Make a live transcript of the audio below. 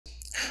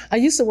I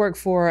used to work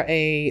for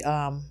a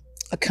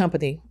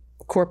company,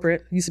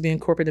 corporate. Used to be in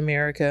corporate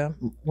America.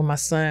 When I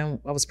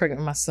was pregnant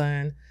with my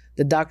son.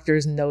 The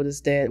doctors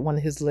noticed that one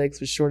of his legs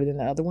was shorter than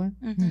the other one.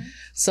 Mm-hmm.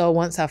 So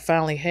once I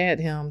finally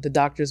had him, the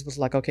doctors was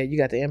like, "Okay, you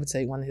got to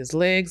amputate one of his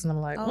legs." And I'm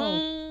like,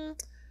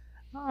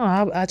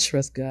 I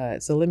trust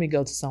God. So let me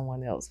go to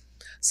someone else.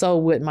 So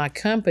with my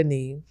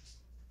company,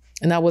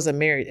 and I wasn't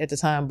married at the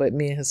time, but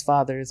me and his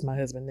father is my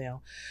husband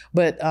now.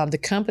 But the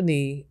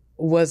company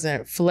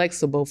wasn't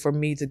flexible for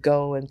me to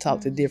go and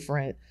talk to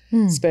different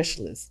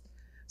specialists.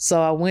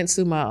 So I went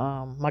to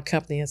my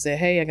company and said,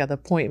 "Hey, I got an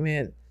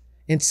appointment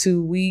in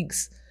 2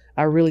 weeks.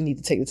 I really need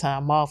to take the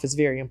time off. It's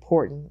very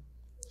important."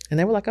 And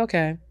they were like,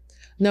 "Okay,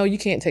 no, you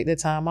can't take that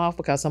time off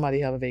because somebody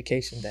have a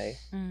vacation day."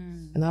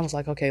 And I was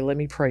like, "Okay, let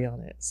me pray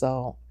on it."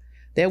 So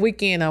that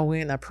weekend I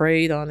went and I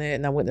prayed on it,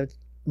 and I went to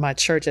my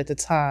church at the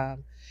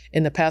time,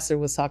 and the pastor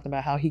was talking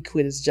about how he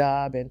quit his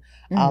job and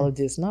all of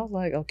this. And I was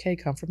like, okay,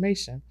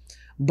 confirmation.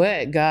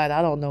 But God,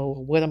 I don't know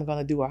what I'm going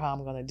to do or how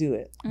I'm going to do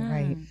it.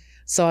 Right.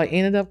 So I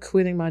ended up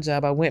quitting my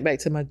job. I went back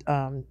to my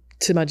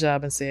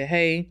job and said,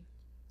 "Hey,"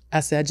 I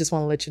said, "I just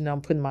want to let you know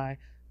I'm putting my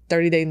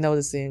 30-day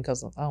notice in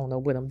because I don't know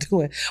what I'm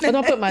doing. But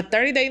I'll put my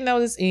 30-day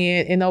notice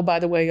in. And oh, by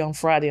the way, on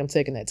Friday, I'm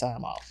taking that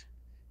time off."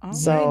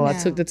 So I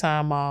took the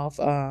time off,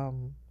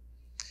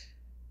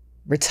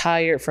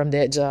 retired from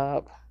that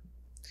job,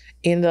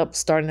 ended up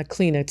starting a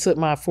cleaner, took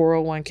my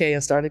 401k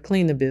and started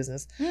cleaning the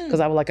business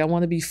because I was like, I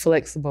want to be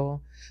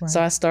flexible. Right.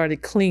 So I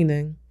started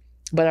cleaning,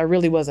 but I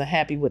really wasn't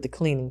happy with the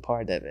cleaning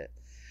part of it.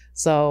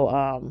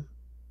 So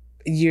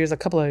a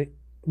couple of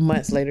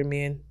months later,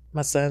 me and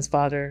my son's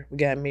father, we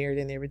got married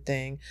and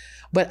everything.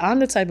 But I'm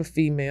the type of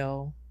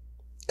female,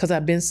 because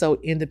I've been so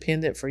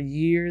independent for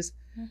years,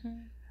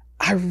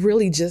 I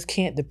really just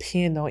can't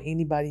depend on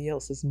anybody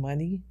else's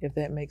money, if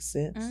that makes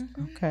sense.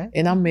 Okay.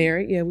 And I'm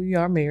married. Yeah, we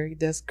are married.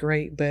 That's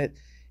great. But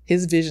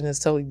his vision is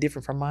totally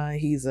different from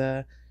mine. Me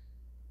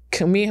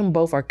and him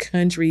both are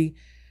country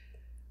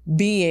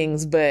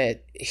beings,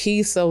 but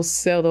he's so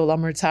settled.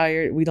 I'm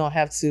retired. We don't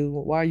have to,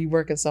 why are you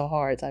working so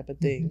hard type of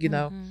thing, you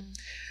know?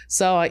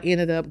 So I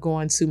ended up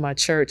going to my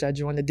church. I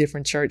joined a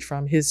different church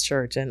from his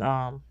church and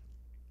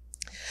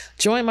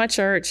joined my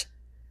church.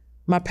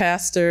 My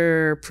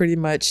pastor pretty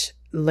much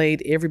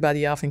laid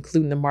everybody off,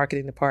 including the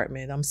marketing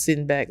department. I'm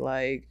sitting back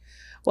like,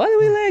 why did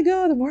we let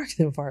go of the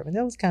marketing department?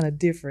 That was kind of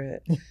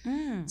different.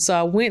 So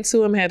I went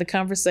to him, had a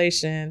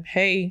conversation.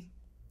 Hey,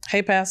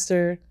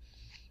 pastor,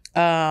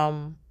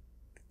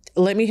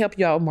 let me help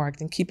you out with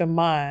marketing. Keep in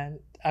mind,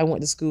 I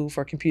went to school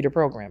for computer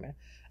programming.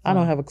 I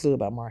don't have a clue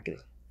about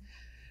marketing.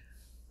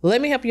 Let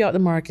me help you out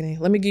with marketing.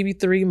 Let me give you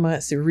 3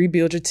 months to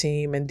rebuild your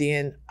team, and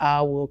then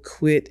I will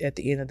quit at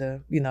the end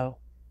of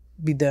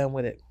be done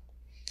with it.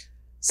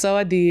 So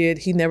I did.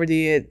 He never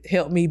did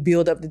help me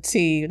build up the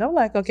team. And I'm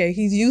like, okay,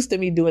 he's used to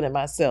me doing it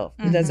myself.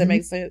 Does that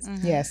make sense?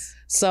 Yes.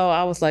 So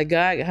I was like,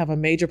 God, I have a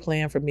major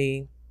plan for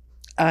me.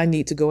 I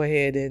need to go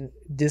ahead and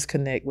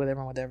disconnect,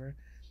 whatever.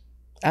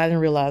 I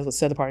didn't realize what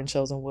Set Apart and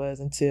Chosen was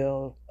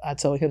until I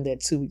told him that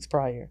 2 weeks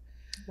prior.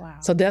 Wow.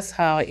 So that's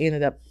how I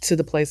ended up to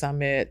the place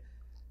I'm at.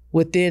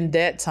 Within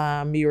that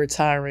time, me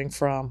retiring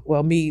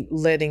me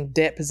letting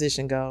that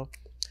position go,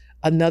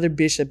 another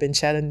bishop in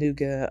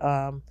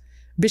Chattanooga,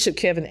 Bishop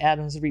Kevin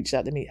Adams, reached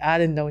out to me. I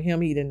didn't know him,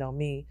 he didn't know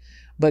me,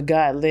 but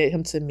God led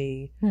him to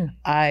me.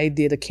 I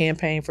did a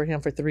campaign for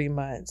him for 3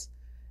 months.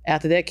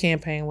 After that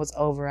campaign was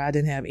over, I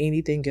didn't have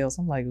anything else.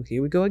 I'm like,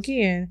 here we go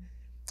again.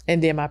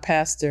 And then my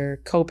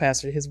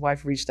co-pastor, his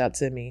wife reached out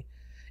to me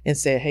and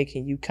said, hey,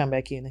 can you come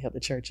back in and help the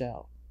church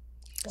out?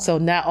 Wow. So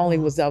not only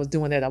was I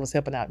doing that, I was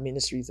helping out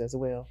ministries as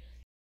well.